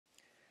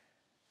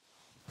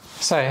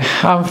So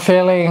I'm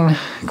feeling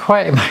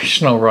quite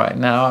emotional right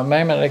now. A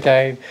moment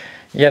ago,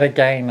 yet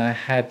again, I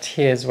had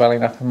tears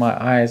welling up in my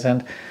eyes,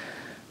 and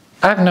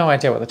I have no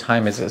idea what the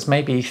time is. It's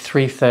maybe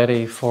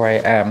 3:30, 4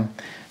 a.m.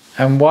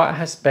 And what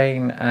has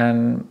been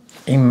an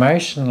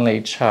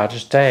emotionally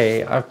charged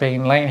day, I've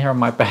been laying here on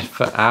my bed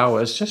for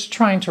hours, just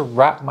trying to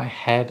wrap my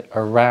head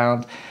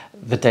around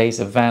the day's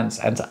events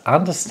and to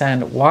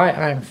understand why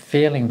I'm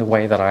feeling the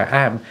way that I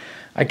am.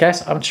 I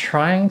guess I'm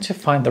trying to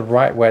find the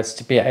right words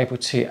to be able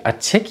to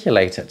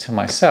articulate it to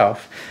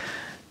myself.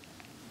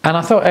 And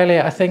I thought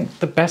earlier, I think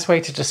the best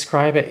way to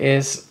describe it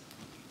is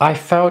I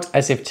felt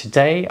as if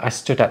today I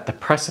stood at the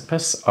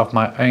precipice of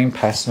my own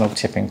personal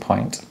tipping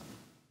point.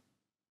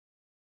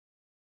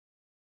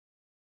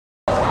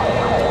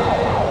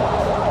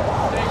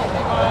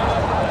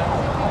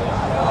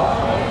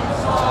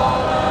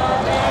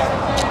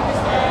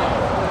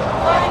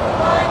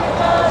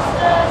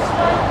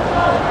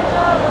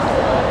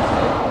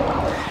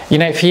 You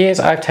know, for years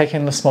I've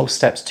taken the small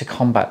steps to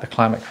combat the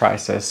climate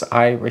crisis.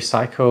 I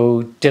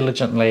recycle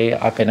diligently,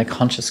 I've been a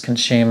conscious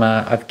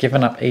consumer, I've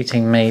given up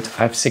eating meat,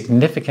 I've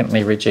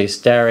significantly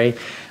reduced dairy,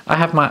 I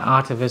have my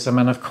artivism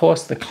and of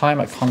course the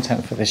climate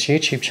content for this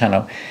YouTube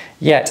channel.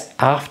 Yet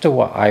after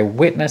what I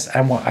witnessed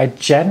and what I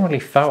generally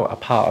felt a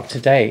part of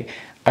today,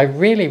 I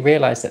really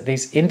realized that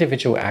these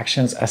individual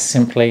actions are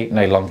simply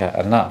no longer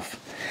enough.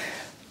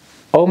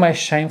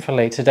 Almost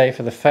shamefully, today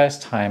for the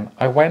first time,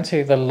 I went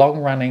to the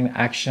long-running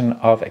action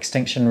of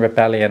Extinction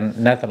Rebellion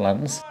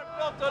Netherlands.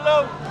 You are not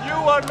alone! You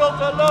are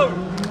not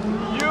alone!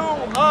 You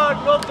are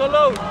not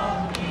alone!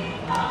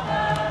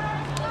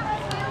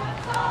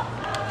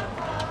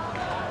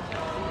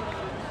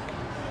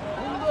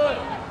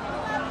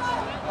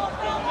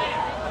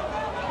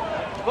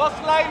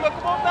 Waslijmen,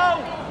 kom op nou!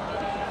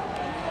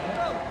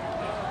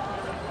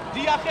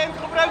 Die agent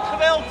gebruikt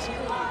geweld!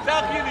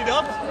 Zagen jullie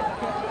dat?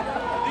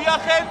 Die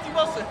agent die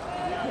was...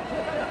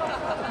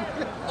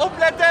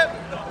 Opletten!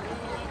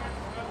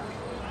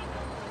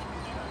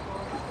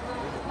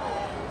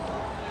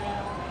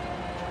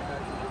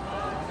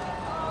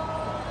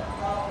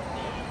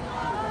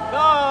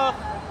 Dag!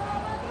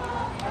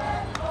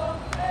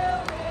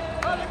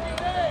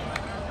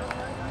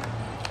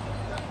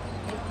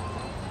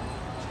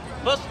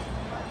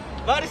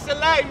 Waar is de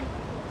lijn?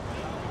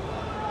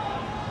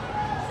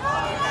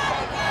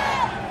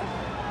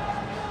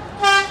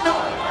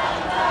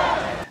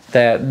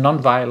 Their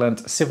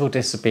non-violent civil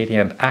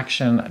disobedient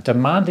action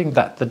demanding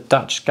that the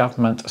Dutch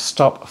government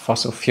stop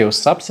fossil fuel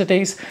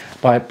subsidies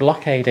by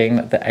blockading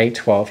the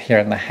A12 here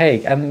in The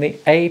Hague. And the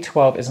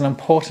A12 is an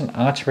important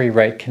artery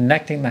road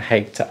connecting The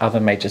Hague to other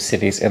major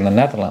cities in the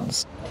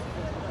Netherlands.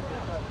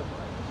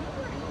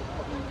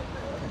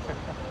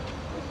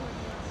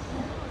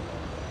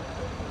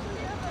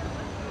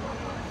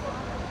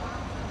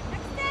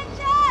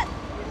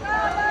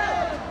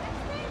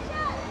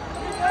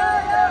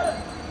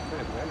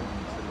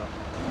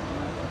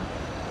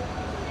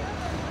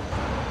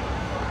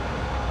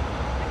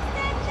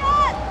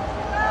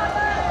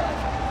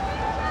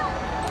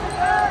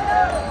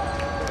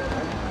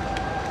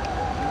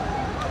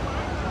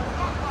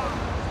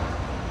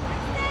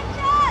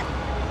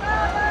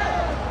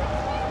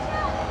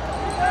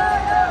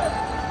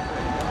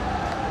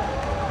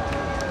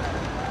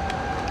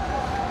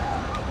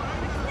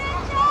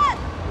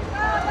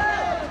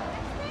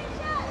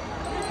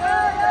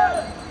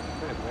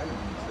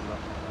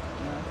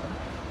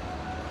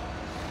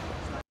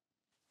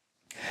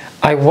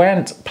 I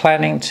went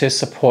planning to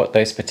support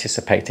those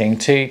participating,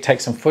 to take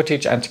some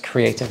footage and to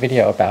create a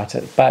video about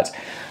it. But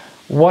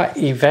what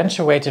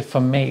eventuated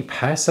for me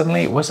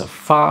personally was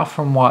far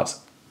from what,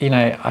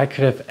 I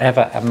could have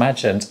ever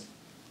imagined.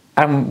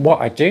 And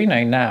what I do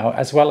know now,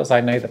 as well as I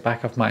know the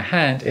back of my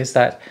hand, is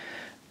that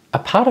a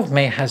part of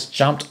me has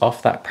jumped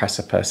off that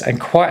precipice.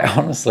 And quite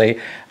honestly,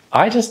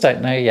 I just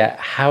don't know yet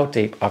how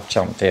deep I've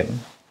jumped in.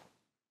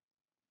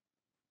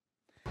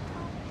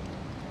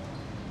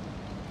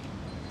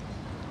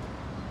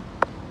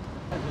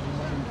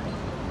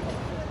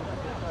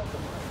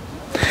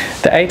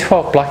 The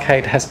A12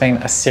 blockade has been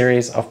a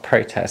series of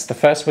protests. The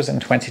first was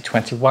in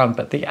 2021,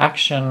 but the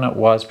action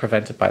was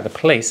prevented by the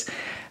police.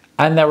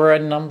 And there were a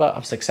number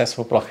of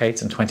successful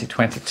blockades in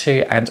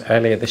 2022 and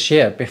earlier this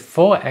year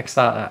before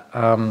XR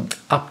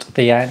upped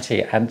the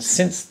ante. And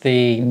since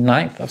the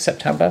 9th of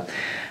September,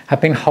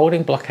 have been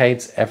holding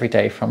blockades every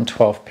day from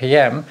 12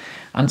 p.m.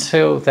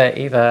 until they're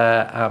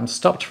either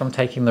stopped from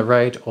taking the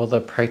road or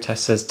the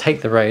protesters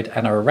take the road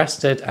and are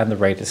arrested and the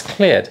road is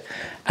cleared.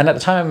 And at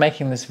the time of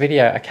making this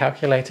video, I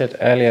calculated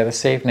earlier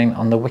this evening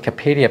on the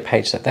Wikipedia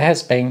page that there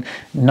has been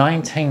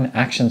 19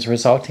 actions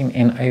resulting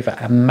in over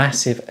a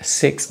massive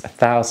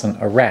 6,000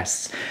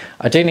 arrests.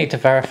 I do need to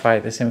verify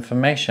this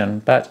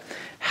information, but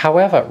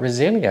however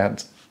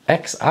resilient,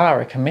 XR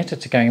are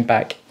committed to going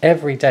back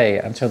every day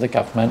until the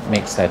government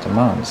meets their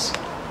demands.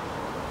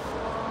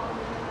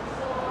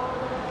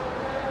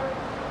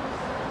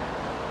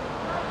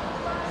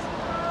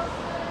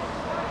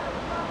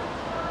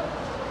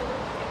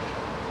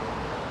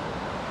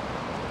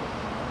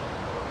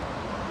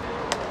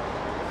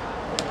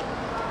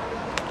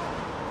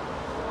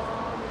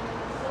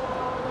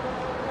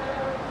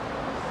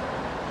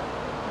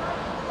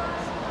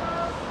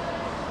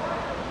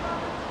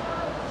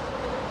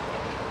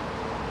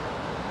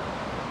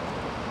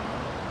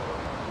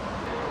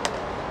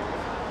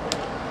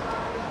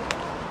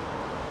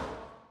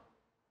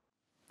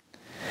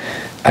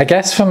 I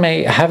guess for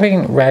me,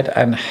 having read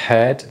and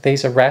heard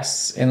these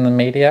arrests in the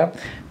media,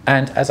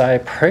 and as I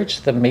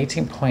approached the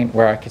meeting point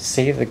where I could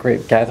see the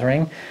group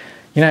gathering,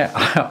 you know,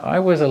 I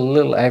was a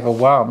little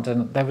overwhelmed,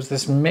 and there was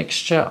this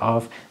mixture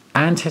of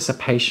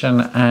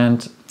anticipation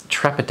and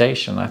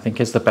trepidation, I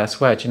think is the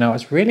best word. You know, I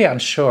was really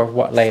unsure of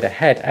what laid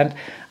ahead. And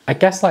I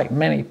guess like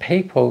many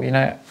people, you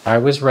know, I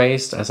was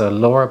raised as a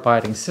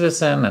law-abiding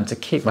citizen and to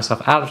keep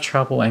myself out of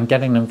trouble and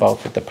getting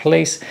involved with the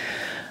police.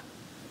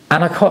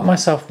 And I caught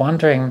myself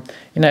wondering,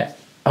 you know,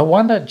 I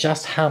wonder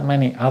just how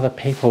many other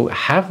people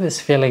have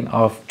this feeling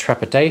of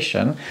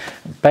trepidation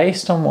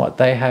based on what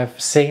they have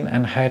seen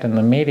and heard in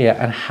the media,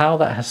 and how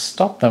that has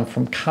stopped them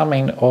from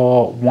coming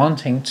or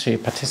wanting to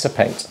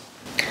participate.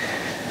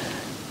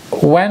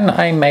 When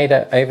I made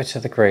it over to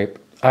the group,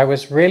 I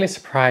was really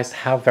surprised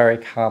how very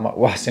calm it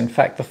was. In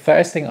fact, the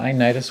first thing I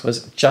noticed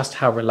was just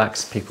how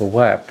relaxed people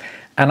were.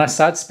 And I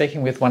started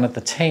speaking with one of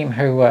the team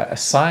who were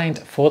assigned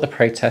for the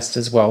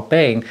protesters'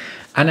 well-being.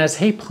 And as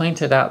he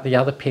pointed out the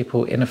other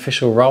people in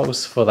official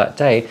roles for that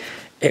day,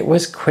 it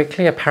was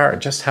quickly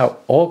apparent just how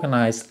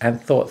organized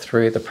and thought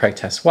through the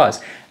protest was,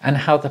 and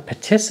how the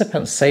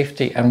participants'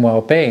 safety and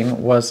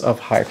well-being was of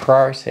high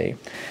priority.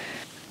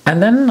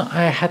 And then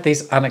I had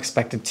these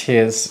unexpected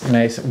tears, you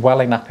know,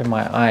 welling up in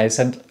my eyes,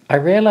 and I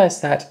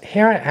realized that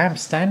here I am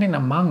standing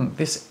among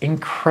this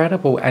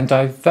incredible and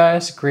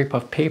diverse group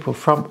of people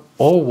from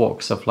all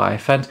walks of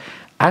life. And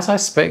as I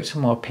spoke to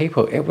more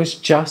people, it was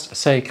just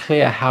so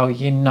clear how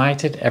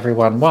united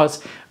everyone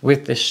was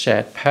with this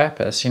shared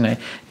purpose, you know,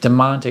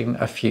 demanding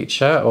a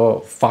future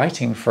or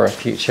fighting for a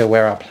future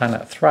where our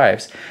planet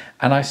thrives.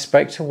 And I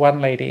spoke to one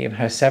lady in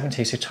her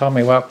 70s who told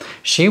me, well,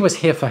 she was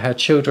here for her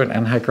children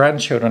and her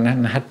grandchildren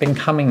and had been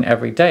coming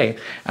every day.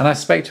 And I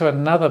spoke to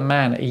another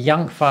man, a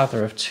young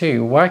father of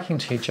two, working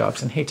 2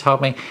 jobs, and he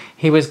told me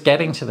he was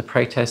getting to the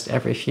protest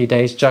every few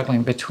days,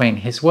 juggling between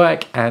his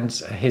work and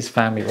his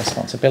family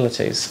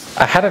responsibilities.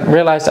 I hadn't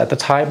realized at the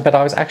time, but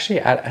I was actually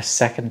at a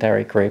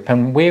secondary group,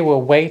 and we were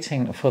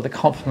waiting for the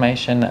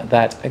confirmation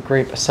that a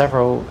group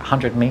several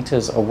hundred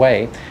meters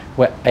away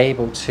were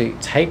able to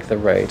take the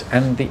road.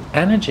 And the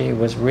energy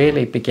was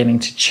really beginning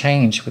to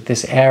change with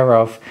this air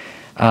of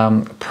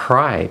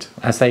pride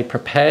as they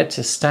prepared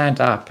to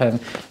stand up and,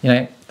 you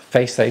know,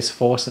 face those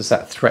forces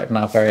that threaten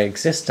our very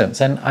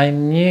existence. And I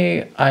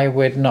knew I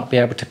would not be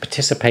able to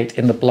participate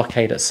in the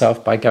blockade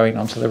itself by going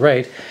onto the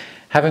road.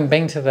 Having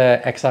been to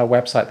the XR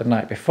website the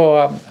night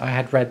before, I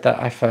had read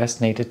that I first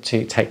needed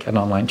to take an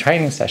online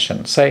training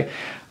session. So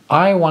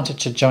I wanted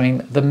to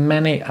join the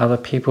many other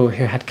people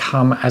who had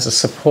come as a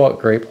support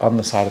group on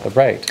the side of the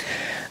road.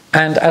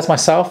 And as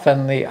myself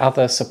and the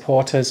other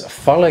supporters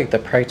followed the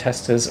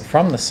protesters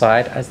from the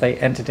side as they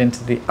entered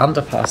into the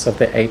underpass of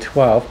the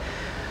A12,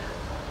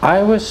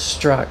 I was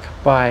struck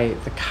by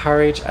the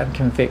courage and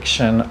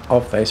conviction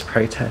of those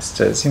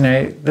protesters. You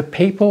know, the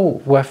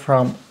people were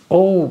from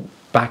all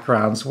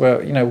backgrounds,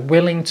 were, you know,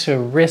 willing to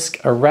risk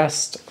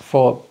arrest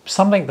for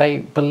something they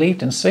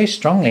believed in so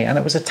strongly, and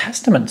it was a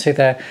testament to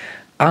their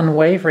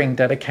unwavering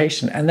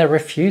dedication and their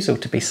refusal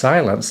to be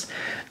silenced.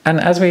 And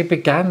as we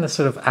began the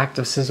sort of act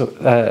of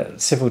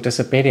civil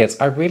disobedience,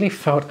 I really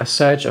felt a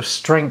surge of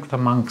strength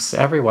amongst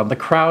everyone. The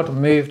crowd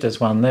moved as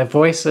one. Their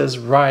voices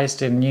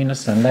rised in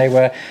unison. They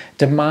were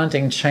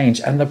demanding change.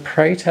 And the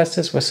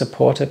protesters were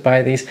supported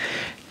by these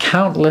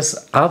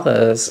countless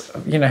others,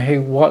 you know,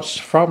 who watched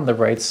from the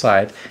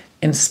roadside,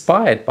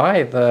 inspired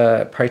by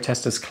the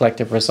protesters'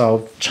 collective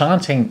resolve,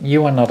 chanting,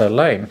 "You are not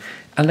alone."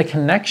 And the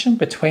connection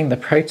between the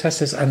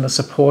protesters and the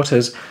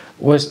supporters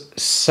was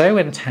so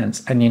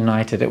intense and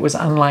united. It was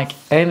unlike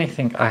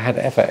anything I had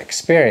ever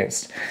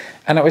experienced.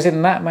 And it was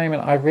in that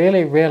moment I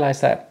really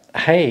realized that,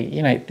 hey,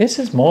 you know, this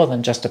is more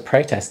than just a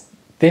protest.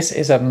 This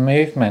is a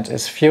movement.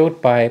 It's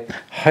fueled by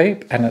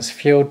hope, and it's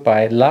fueled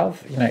by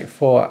love, you know,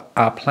 for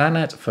our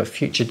planet, for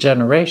future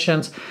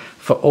generations,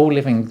 for all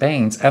living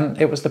beings. And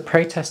it was the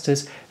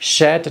protesters'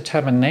 shared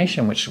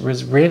determination which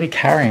was really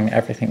carrying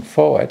everything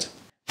forward.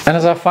 And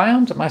as I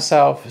found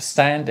myself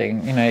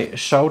standing, you know,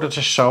 shoulder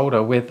to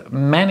shoulder with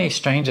many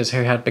strangers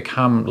who had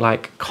become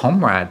like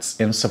comrades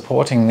in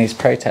supporting these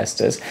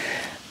protesters,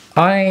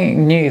 I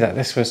knew that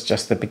this was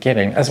just the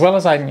beginning, as well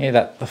as I knew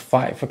that the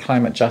fight for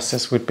climate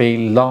justice would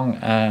be long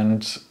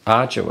and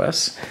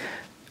arduous.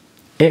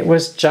 It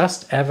was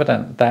just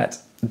evident that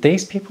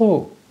these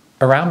people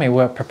around me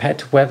were prepared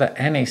to weather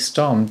any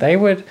storm. They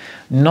would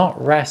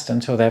not rest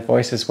until their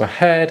voices were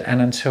heard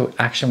and until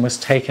action was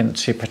taken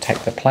to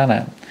protect the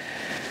planet.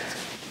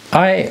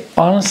 I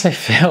honestly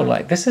feel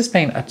like this has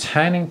been a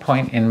turning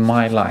point in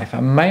my life,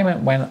 a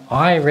moment when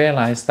I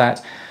realized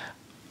that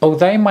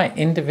although my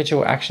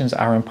individual actions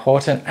are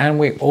important and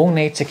we all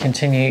need to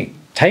continue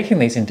taking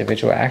these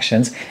individual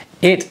actions,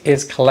 it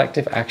is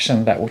collective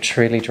action that will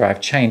truly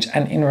drive change.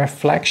 And in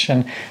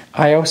reflection,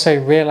 I also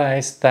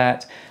realized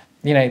that,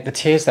 you know, the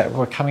tears that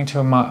were coming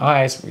to my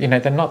eyes, you know,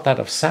 they're not that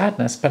of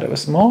sadness, but it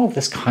was more of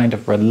this kind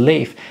of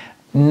relief,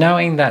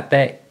 knowing that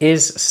there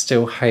is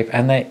still hope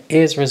and there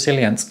is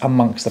resilience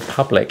amongst the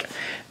public.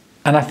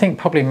 And I think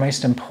probably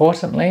most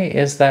importantly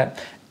is that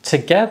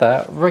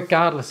together,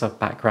 regardless of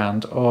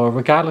background or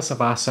regardless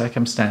of our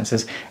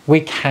circumstances,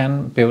 we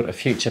can build a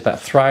future that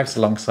thrives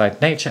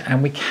alongside nature,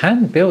 and we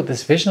can build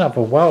this vision of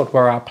a world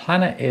where our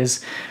planet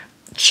is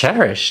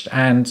cherished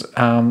and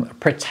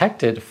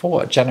protected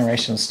for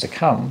generations to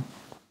come.